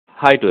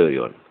Hi to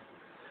everyone.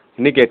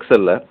 இன்னைக்கு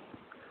எக்ஸல்ல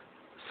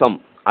some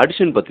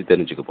addition பற்றி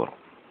தெரிஞ்சுக்க போகிறோம்.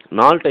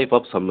 4 டைப்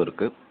ஆஃப் சம்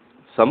இருக்குது.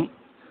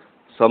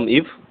 Some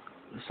if,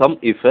 some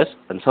இஃப்எஸ்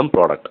and some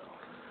product.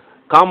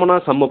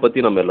 காமனாக சம்மை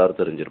பற்றி நம்ம எல்லோரும்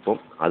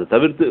தெரிஞ்சிருப்போம். அது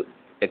தவிர்த்து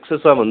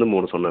எக்ஸஸாக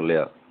 3 சொன்னோம்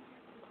இல்லையா,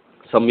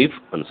 some if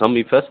and some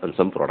இஃப்எஸ் and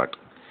some product.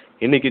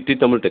 இன்றைக்கி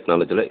தமிழ்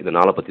டெக்னாலஜியில் இந்த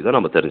 4 பற்றி தான்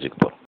நம்ம தெரிஞ்சுக்க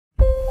போகிறோம்.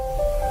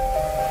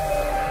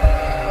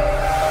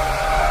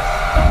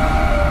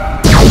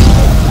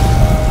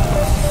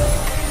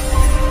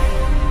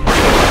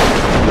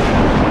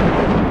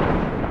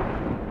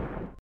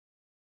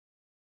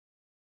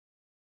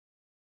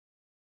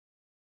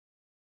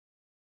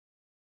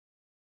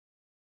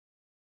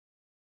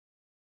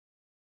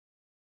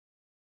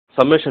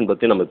 சம்மேஷன்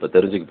பற்றி நம்ம இப்போ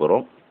தெரிஞ்சுக்க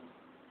போகிறோம்.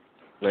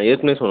 நான்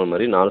ஏற்கனவே சொன்ன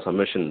மாதிரி 4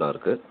 சம்மேஷன் தான்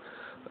இருக்குது.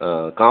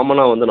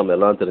 காமனாக நம்ம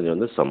எல்லாம்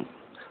தெரிஞ்சு சம்.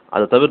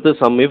 அதை தவிர்த்து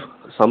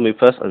சம்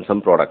இஃப்எஸ் அண்ட்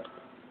சம் ப்ராடக்ட்.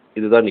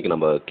 இதுதான் இன்றைக்கி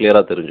நம்ம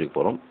கிளியராக தெரிஞ்சுக்க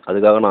போகிறோம்.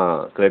 அதுக்காக நான்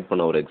க்ரியேட்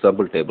பண்ண ஒரு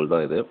எக்ஸாம்பிள் டேபிள்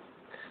தான் இது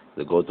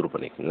கோ த்ரூ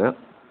பண்ணிக்கோங்க.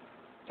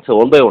 ஸோ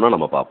ஒன் பை ஒன்னாக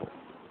நம்ம பார்ப்போம்.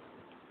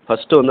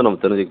 ஃபஸ்ட்டு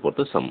நம்ம தெரிஞ்சுக்க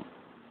போகிறது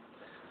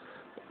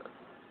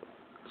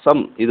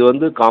சம்.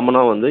 இது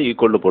காமனாக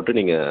ஈக்குவல் போட்டு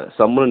நீங்கள்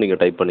சம்னு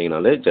நீங்கள் டைப்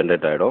பண்ணிங்கனாலே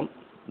ஜென்ரேட் ஆகிடும்.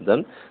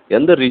 தென்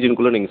எந்த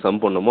ரீஜனுக்குள்ளே நீங்கள் சம்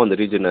பண்ணணுமோ அந்த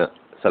ரீஜனை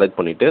செலக்ட்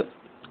பண்ணிவிட்டு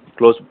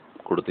க்ளோஸ்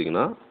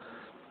கொடுத்தீங்கன்னா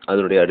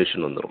அதனுடைய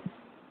அடிஷன் வந்துடும்.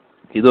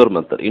 இது ஒரு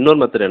மெத்தட். இன்னொரு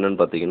மெத்தட் என்னென்னு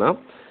பார்த்தீங்கன்னா,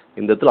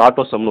 இந்த இடத்துல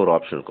ஆட்டோ சம்னு ஒரு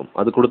ஆப்ஷன் இருக்கும்.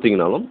 அது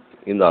கொடுத்தீங்கனாலும்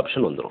இந்த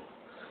ஆப்ஷன் வந்துடும்.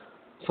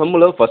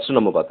 சம்மில் ஃபஸ்ட்டு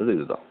நம்ம பார்த்தது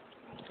இதுதான்.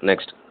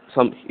 நெக்ஸ்ட்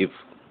சம்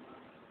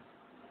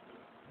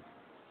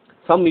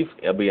இஃப்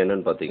எப்படி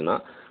என்னென்னு பார்த்தீங்கன்னா,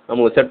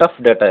 நமக்கு செட்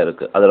ஆஃப் டேட்டா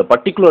இருக்குது. அதில்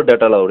பர்டிகுலர்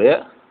டேட்டாவுடைய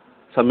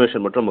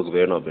சம்மேஷன் மட்டும் நமக்கு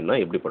வேணும் அப்படின்னா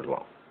எப்படி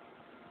பண்ணலாம்,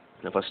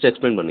 நான் ஃபஸ்ட்டு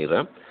எக்ஸ்பிளைன்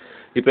பண்ணிடுறேன்.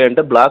 இப்போ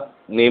என்கிட்ட பிளாக்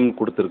நேம்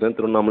கொடுத்துருக்கேன்.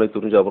 திருவண்ணாமலை,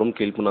 துறிஞ்சாபுரம்,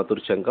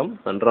 கீழ்பண்ணாத்தூர், செங்கம்,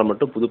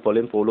 நன்றாமட்டம்,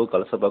 புதுப்பாளையம், போலூர்,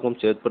 கலசப்பாக்கம்,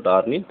 சேத்பட்,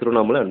 ஆர்னி,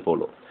 திருவண்ணாமலை அண்ட்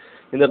போலூர்.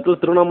 இந்த இடத்துல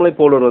திருவண்ணாமலை,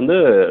 போலூர்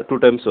 2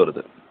 டைம்ஸ்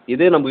வருது.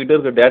 இதே நம்மகிட்ட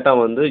இருக்க data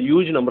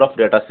huge number of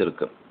datas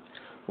இருக்குது.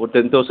 ஒரு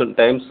 10,000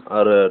 டைம்ஸ்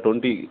ஒரு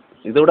 20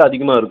 இதை விட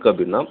அதிகமாக இருக்குது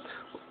அப்படின்னா,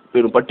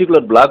 இப்போ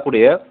பர்டிகுலர்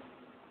பிளாக்குடைய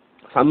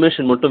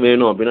சம்மேஷன் மட்டும்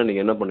வேணும் அப்படின்னா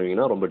நீங்கள் என்ன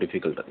பண்ணுவீங்கன்னா ரொம்ப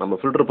டிஃபிகல்ட். நம்ம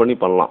ஃபில்டர் பண்ணி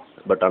பண்ணலாம்.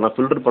 பட் ஆனால்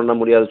ஃபில்டர் பண்ண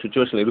முடியாத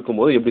சுச்சுவேஷன்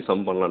இருக்கும்போது எப்படி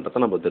சம்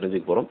பண்ணலான்றதை நம்ம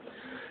தெரிஞ்சுக்க போகிறோம்.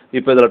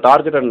 இப்போ இதில்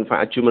டார்கெட் அண்ட்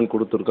அச்சீவ்மெண்ட்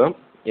கொடுத்துருக்கேன்.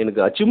 எனக்கு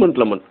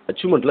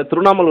அச்சீவ்மெண்ட்டில்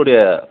திருவண்ணாமலையுடைய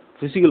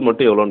ஃபிசிக்கல்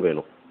மட்டும் எவ்வளோன்னு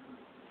வேணும்.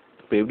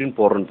 இப்போ எப்படின்னு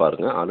போடுறேன்னு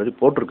பாருங்கள். ஆல்ரெடி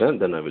போட்டிருக்கேன்.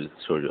 தென் I will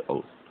show you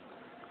have.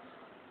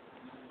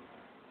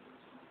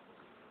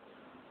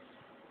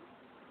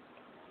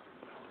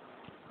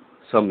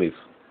 Some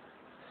if.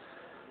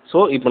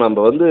 So இப்போ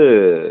நம்ம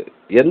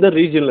எந்த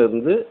ரீஜனில்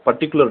இருந்து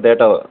பர்டிகுலர்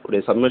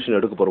டேட்டாவுடைய சம்மேஷன்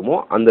எடுக்க போகிறோமோ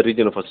அந்த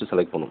ரீஜனை ஃபஸ்ட்டு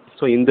செலக்ட் பண்ணும்.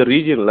 ஸோ இந்த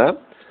ரீஜனில்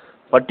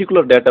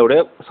பர்டிகுலர்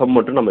டேட்டாவுடைய சம்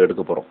மட்டும் நம்ம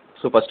எடுக்க போகிறோம்.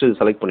 ஸோ ஃபஸ்ட்டு இது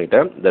செலக்ட்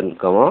பண்ணிவிட்டேன். தென்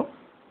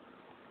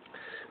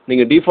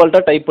நீங்கள்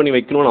டிஃபால்ட்டாக டைப் பண்ணி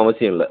வைக்கணும்னு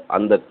அவசியம் இல்லை.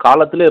 அந்த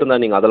காலத்தில்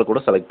இருந்தால் நீங்கள் அதில் கூட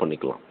செலக்ட்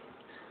பண்ணிக்கலாம்.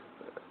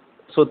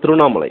 ஸோ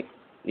திருவண்ணாமலை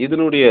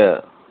இதனுடைய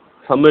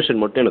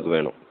சம்மேஷன் மட்டும் எனக்கு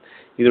வேணும்.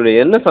 இதனுடைய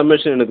என்ன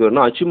சம்மேஷன் எனக்கு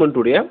வேணும்னா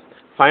அச்சீவ்மெண்ட்டுடைய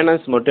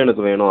ஃபைனான்ஸ் மட்டும்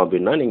எனக்கு வேணும்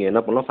அப்படின்னா நீங்கள்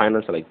என்ன பண்ணலாம்,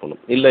 ஃபைனான்ஸ் செலக்ட்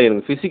பண்ணணும். இல்லை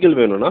எனக்கு ஃபிசிக்கல்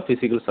வேணும்னா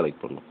ஃபிசிக்கல்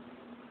செலக்ட் பண்ணணும்.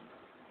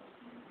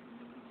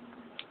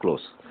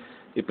 க்ளோஸ்.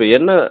 இப்போ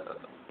என்ன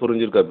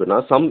புரிஞ்சிருக்கு அப்படின்னா,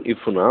 சம்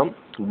இஃப்னா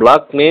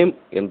பிளாக் நேம்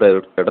என்ற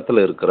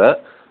இடத்துல இருக்கிற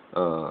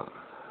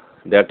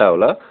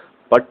டேட்டாவில்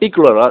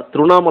பர்டிகுலராக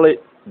திருவண்ணாமலை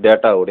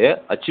டேட்டாவுடைய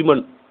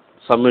அச்சீவ்மெண்ட்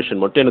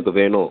சம்மேஷன் மட்டும் எனக்கு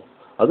வேணும்,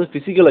 அதுவும்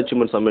ஃபிசிக்கல்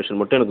அச்சீவ்மெண்ட் சம்மேஷன்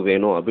மட்டும் எனக்கு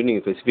வேணும் அப்படின்னு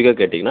நீங்கள் ஸ்பெசிஃபிக்காக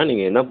கேட்டிங்கன்னா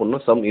நீங்கள் என்ன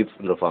பண்ணணும், சம்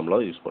இஃப்ன்ற ஃபார்முலா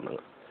யூஸ்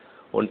பண்ணுங்கள்.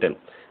 110.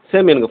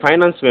 சேம் எனக்கு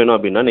ஃபைனான்ஸ் வேணும்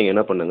அப்படின்னா நீங்கள்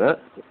என்ன பண்ணுங்கள்,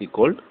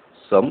 ஈக்குவல்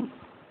சம்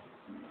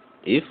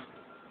இஃப்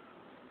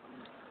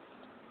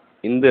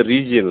இந்த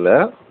ரீஜியனில்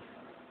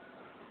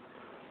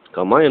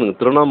எனக்கு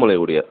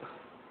திருவண்ணாமலையுடைய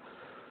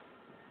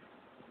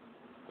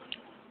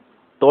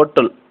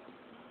டோட்டல்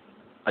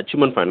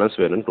அச்சீவ்மெண்ட் ஃபைனான்ஸ்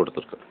வேணும்னு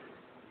கொடுத்துருக்கேன்.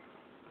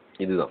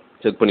 இதுதான்.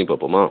 செக் பண்ணி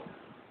பார்ப்போமா.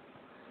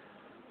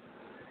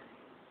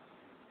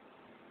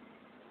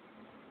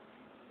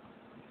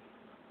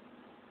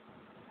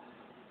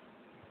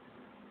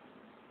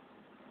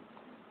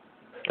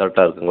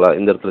 கரெக்டாக இருக்குங்களா?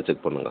 இந்த இடத்துல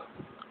செக் பண்ணுங்கள்.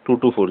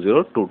 2240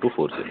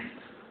 2240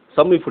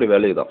 சம் இஃபுடைய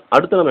வேல்யூ தான்.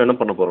 அடுத்து நம்ம என்ன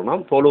பண்ண போகிறோம்னா,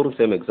 போலோரும்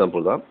சேம்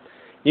எக்ஸாம்பிள் தான்.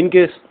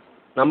 இன்கேஸ்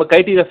நம்ம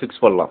க்ரைட்டீரியா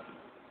ஃபிக்ஸ் பண்ணலாம்.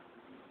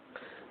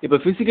 இப்போ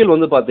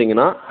ஃபிசிக்கல்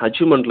பார்த்தீங்கன்னா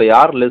அச்சீவ்மெண்ட்டில்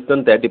யார் லெஸ்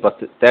தென்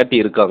 30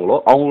 இருக்காங்களோ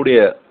அவங்களுடைய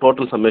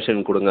டோட்டல் சம்மேஷன்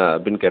கொடுங்க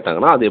அப்படின்னு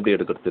கேட்டாங்கன்னா அது எப்படி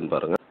எடுக்கிறதுன்னு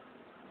பாருங்கள்.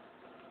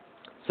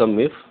 சம்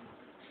இஃப்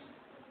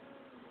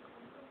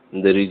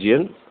இந்த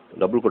ரீஜியன்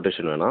டபுள்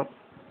கொட்டேஷன் வேணாம்,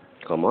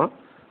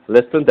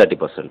 லெஸ் தென்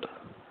 30%,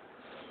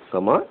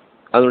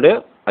 அதனுடைய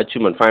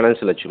அச்சீவ்மெண்ட்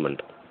ஃபைனான்சியல்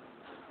அச்சீவ்மெண்ட்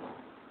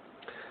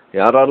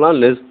யாரெல்லாம்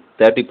லெஸ்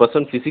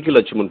 30% ஃபிசிக்கல்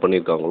அச்சீவ்மெண்ட்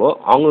பண்ணியிருக்காங்களோ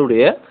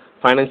அவங்களுடைய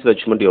ஃபைனான்சியல்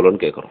அச்சீவ்மெண்ட்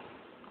எவ்வளோன்னு கேட்குறோம்.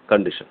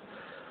 கண்டிஷன்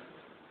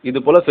இது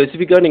போல்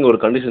ஸ்பெசிஃபிக்காக நீங்கள் ஒரு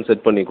கண்டிஷன்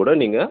செட் பண்ணி கூட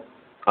நீங்கள்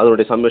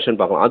அதனுடைய சம்மேஷன்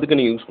பார்க்கலாம். அதுக்கு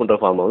நீங்கள் யூஸ் பண்ணுற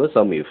ஃபார்ம்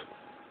சம் இஃப்.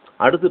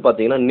 அடுத்து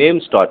பார்த்தீங்கன்னா நேம்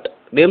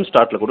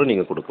ஸ்டார்ட்டில் கூட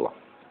நீங்கள் கொடுக்கலாம்.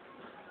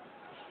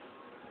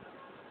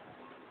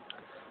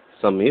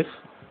 சம் இஃப்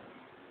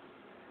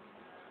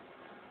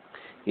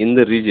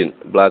இந்த ரீஜன்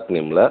பிளாக்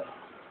நேமில்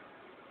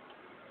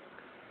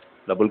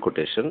டபுள்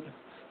கொட்டேஷன்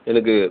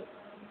எனக்கு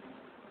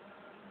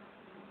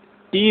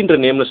டீன்ற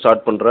நேமில்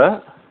ஸ்டார்ட் பண்ணுற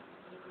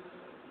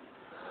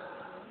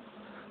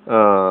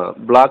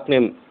பிளாக்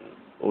நேம்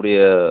உடைய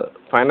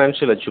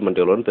ஃபைனான்ஷியல் அச்சீவ்மெண்ட்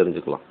எவ்வளோன்னு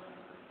தெரிஞ்சுக்கலாம்.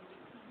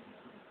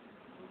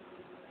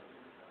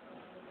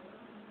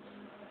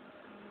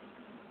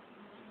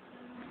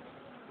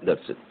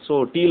 That's it. ஸோ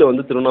டீயில்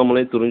வந்து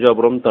Tiruvannamalai,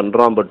 Thurinjapuram,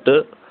 Thandrampattu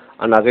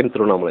and again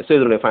Tiruvannamalai. So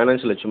இதனுடைய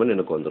ஃபைனான்ஷியல் அச்சீவ்மெண்ட்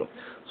எனக்கு வந்துடும்.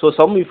 ஸோ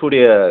SUMIF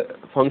உடைய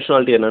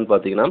ஃபங்க்ஷனாலிட்டி என்னன்னு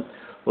பார்த்தீங்கன்னா,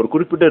 ஒரு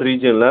குறிப்பிட்ட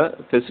ரீஜனில்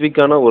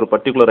ஸ்பெசிஃபிக்கான ஒரு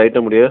பர்டிகுலர்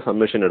ஐட்டம் உடைய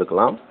சம்மேஷன்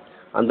எடுக்கலாம்.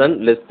 And then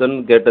less than,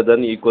 greater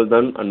than, equal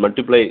then and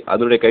multiply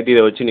அதனுடைய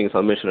க்ரைட்டீரியா வச்சு நீங்கள்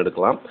சம்மேஷன்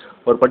எடுக்கலாம்.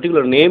 ஒரு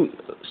பர்டிகுலர் நேம்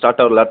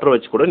ஸ்டார்ட் ஆகிற லெட்டர்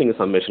வச்சு கூட நீங்கள்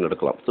சம்மேஷன்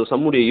எடுக்கலாம். ஸோ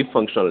சம்முடைய இஃப்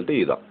ஃபங்க்ஷனாலிட்டி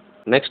இதுதான்.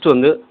 நெக்ஸ்ட்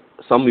வந்து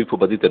SUMIF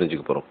பற்றி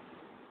தெரிஞ்சுக்க போகிறோம்.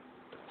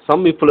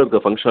 SUMIFல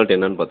இருக்க ஃபங்க்ஷனாலிட்டி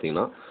என்னன்னு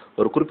பார்த்தீங்கன்னா,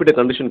 ஒரு குறிப்பிட்ட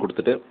கண்டிஷன்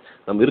கொடுத்துட்டு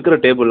நம்ம இருக்கிற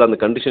டேபிளில் அந்த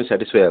கண்டிஷன்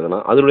சாட்டிஸ்ஃபை ஆகுனா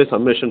அதனுடைய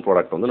சம்மேஷன்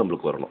ப்ராடக்ட் வந்து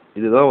நம்மளுக்கு வரணும்.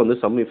 இதுதான் வந்து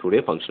SUMIF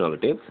உடைய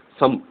ஃபங்க்ஷனாலிட்டி.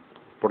 சம்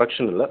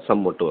ப்ரொடக்ஷன் இல்லை,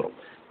 சம் மட்டும் வரும்.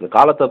 இந்த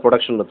காலத்தை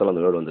ப்ரொடக்ஷன் மெத்தடில்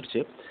அந்த வேர்டு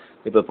வந்துருச்சு.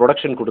 இப்போ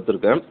ப்ரொடக்ஷன்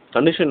கொடுத்துருக்கேன்.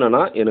 கண்டிஷன்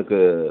என்னன்னா, எனக்கு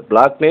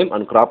black name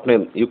and graph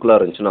name ஈக்குவலாக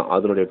இருந்துச்சுன்னா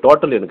அதனுடைய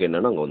டோட்டல் எனக்கு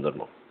என்னென்னு அங்கே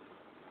வந்துடணும்.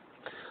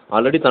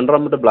 ஆல்ரெடி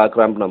தன்றாம்பட்டு பிளாக்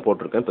ரேம்ப் நான்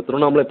போட்டிருக்கேன். இப்போ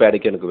திருவண்ணாமலை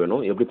பேடிக்கு எனக்கு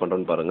வேணும். எப்படி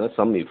பண்ணுறேன்னு பாருங்கள்.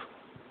 SUMIF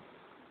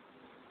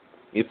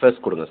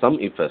இஃப்எஸ் கொடுங்க.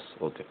 SUMIFS.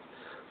 ஓகே.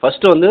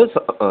 ஃபஸ்ட்டு வந்து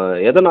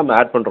எதை நம்ம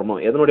ஆட் பண்ணுறோமோ,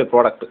 எதனுடைய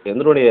ப்ராடக்ட்,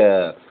 எதனுடைய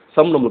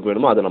சம் நம்மளுக்கு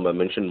வேணுமோ அதை நம்ம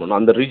மென்ஷன் பண்ணணும்.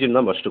 அந்த ரீஜன்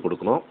தான் ஃபஸ்ட்டு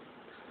கொடுக்கணும்.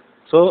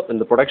 ஸோ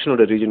இந்த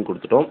ப்ரொடக்ஷனுடைய ரீஜன்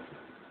கொடுத்துட்டோம்.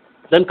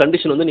 தென்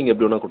கண்டிஷன் வந்து நீங்கள்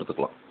எப்படி வேணால்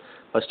கொடுத்துக்கலாம்.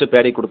 ஃபஸ்ட்டு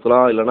பேடி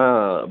கொடுக்கலாம், இல்லைனா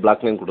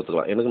பிளாக் நேம்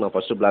கொடுத்துக்கலாம். எனக்கு நான்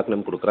ஃபஸ்ட்டு பிளாக்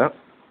நேம் கொடுக்குறேன்.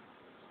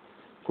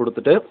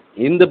 கொடுத்துட்டு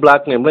இந்த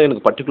பிளாக் நேமில்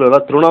எனக்கு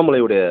பர்டிகுலராக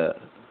திருவண்ணாமலையுடைய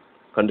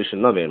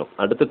கண்டிஷன் தான் வேணும்.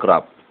 அடுத்து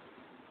கிராப்,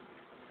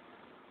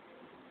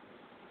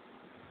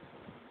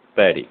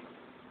 பேடி,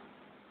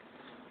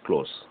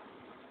 க்ளோஸ்.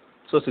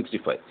 ஸோ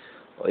 65.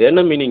 என்ன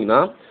மீனிங்னா,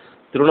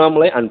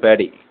 திருவண்ணாமலை அண்ட்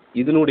பேடி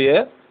இதனுடைய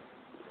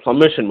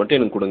சம்மேஷன் மட்டும்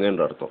எனக்கு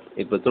கொடுங்கன்ற அர்த்தம்.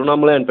 இப்போ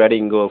திருவண்ணாமலை அண்ட் பேடி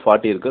இங்கே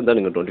 40 இருக்குது, தான்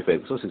நீங்கள்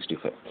 25. ஸோ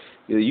 65.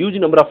 இது ஹியூஜ்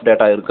நம்பர் ஆஃப்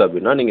டேட்டா இருக்குது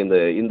அப்படின்னா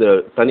நீங்கள் இந்த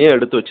தனியாக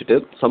எடுத்து வச்சுட்டு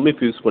SUMIF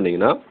யூஸ்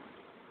பண்ணிங்கன்னா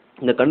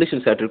இந்த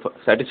கண்டிஷன்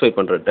சாட்டிஸ்ஃபை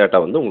பண்ணுற டேட்டா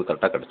வந்து உங்களுக்கு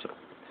கரெக்டாக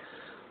கிடச்சிடும்.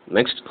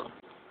 நெக்ஸ்ட்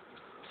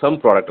சம்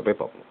ப்ராடக்ட்டை போய்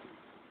பார்ப்போம்.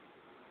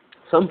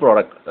 சம்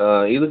ப்ராடக்ட்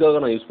இதுக்காக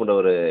நான் யூஸ் பண்ணுற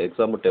ஒரு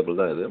எக்ஸாம்பிள்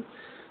டேபிள் தான் இது.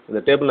 இந்த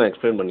டேபிள் நான்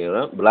எக்ஸ்பிளைன்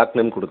பண்ணிடுறேன். பிளாக்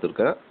நேம்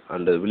கொடுத்துருக்கேன்,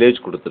 அண்டு வில்லேஜ்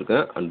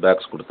கொடுத்துருக்கேன், அண்ட்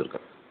பேக்ஸ்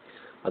கொடுத்துருக்கேன்.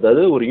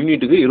 அதாவது ஒரு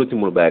யூனிட்டுக்கு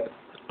 23 பேக்,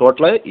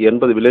 டோட்டலாக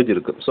 80 வில்லேஜ்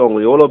இருக்குது. ஸோ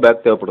உங்களுக்கு எவ்வளோ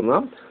பேக் தேவைப்படுதுன்னா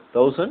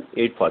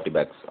 1840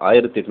 பேக்ஸ்,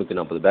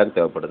 1840 பேக்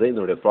தேவைப்படுது.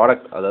 இதனுடைய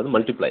ப்ராடக்ட் அதாவது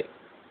மல்டிப்ளை.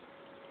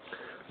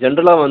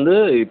 ஜென்ரலாக வந்து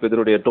இப்போ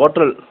இதனுடைய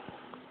டோட்டல்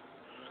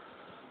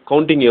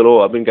கவுண்டிங் எவ்வளோ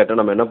அப்படின்னு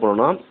கேட்டால் நம்ம என்ன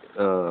பண்ணோம்னா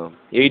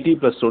 80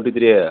 +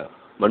 23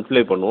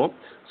 மல்டிப்ளை பண்ணுவோம்.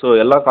 ஸோ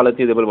எல்லா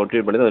காலத்தையும் இதே மாதிரி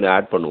மல்டிப்ளை பண்ணி அதை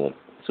ஆட் பண்ணுவோம்.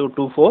 ஸோ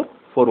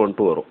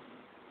 24412 வரும்.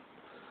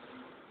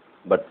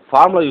 பட்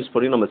ஃபார்முலா யூஸ்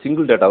பண்ணி நம்ம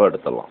சிங்கிள் டேட்டாவை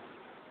எடுத்துடலாம்.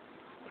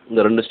 இந்த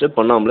 2 ஸ்டெப்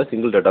பண்ணாமலே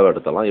சிங்கிள் டேட்டாவை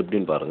எடுத்துடலாம்.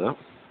 எப்படின்னு பாருங்கள்.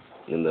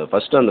 இந்த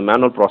ஃபஸ்ட்டு அந்த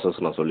மேனுவல் ப்ராசஸ்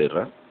நான்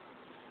சொல்லிடுறேன்.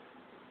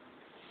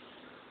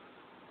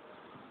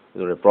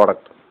 இதனுடைய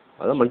ப்ராடக்ட்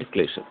அதான்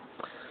மல்டிப்ளிகேஷன்,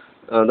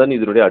 தென்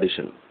இதனுடைய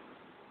addition,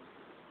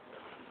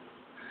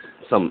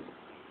 some,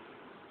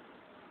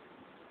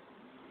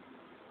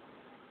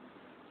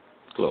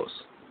 close.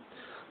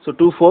 So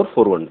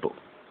 24412.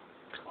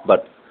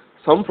 But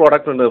some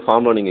ப்ராடக்ட்ன்ற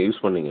formula நீங்கள்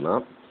யூஸ் பண்ணிங்கன்னா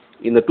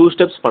இந்த 2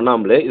 ஸ்டெப்ஸ்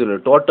பண்ணாமலே இதோட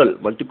டோட்டல்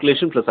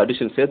மல்டிப்ளிகேஷன் ப்ளஸ்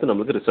அடிஷன் சேர்த்து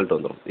நம்மளுக்கு ரிசல்ட்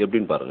வந்துடும்.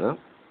 எப்படின்னு பாருங்கள்.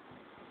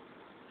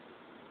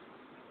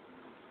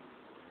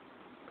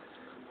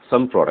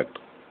 சம் ப்ராடக்ட்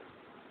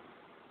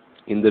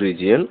இந்த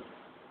ரீஜியன்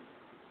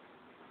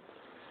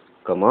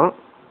கமா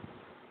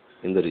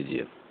இந்த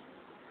ரீஜியன்,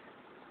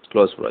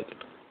 க்ளோஸ்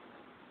ப்ராக்கெட்.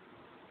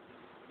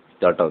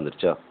 டாட்டா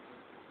வந்துருச்சா?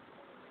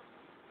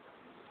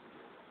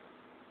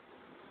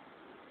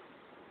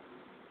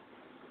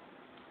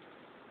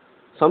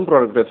 சம்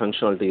ப்ராடக்ட்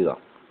ஃபங்க்ஷனாலிட்டி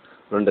தான்.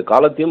 2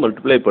 காலத்தையும்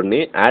மல்டிப்ளை பண்ணி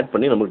ஆட்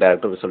பண்ணி நமக்கு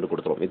டேரெக்டாக ரிசல்ட்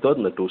கொடுத்துரும்.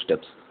 வித்தவுட் இந்த 2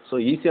 ஸ்டெப்ஸ். ஸோ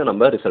ஈஸியாக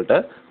நம்ம ரிசல்ட்டை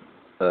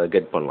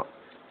கெட் பண்ணலாம்.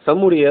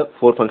 சம்முடைய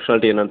 4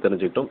 ஃபங்க்ஷனாலிட்டி என்னன்னு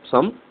தெரிஞ்சுக்கிட்டோம்.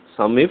 Some,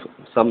 SUMIF,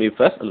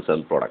 SUMIFS and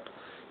some product.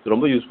 இது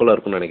ரொம்ப யூஸ்ஃபுல்லாக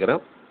இருக்கும்னு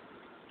நினைக்கிறேன்.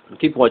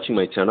 கீப் வாட்சிங்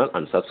my channel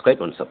and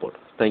subscribe and support.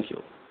 Thank you.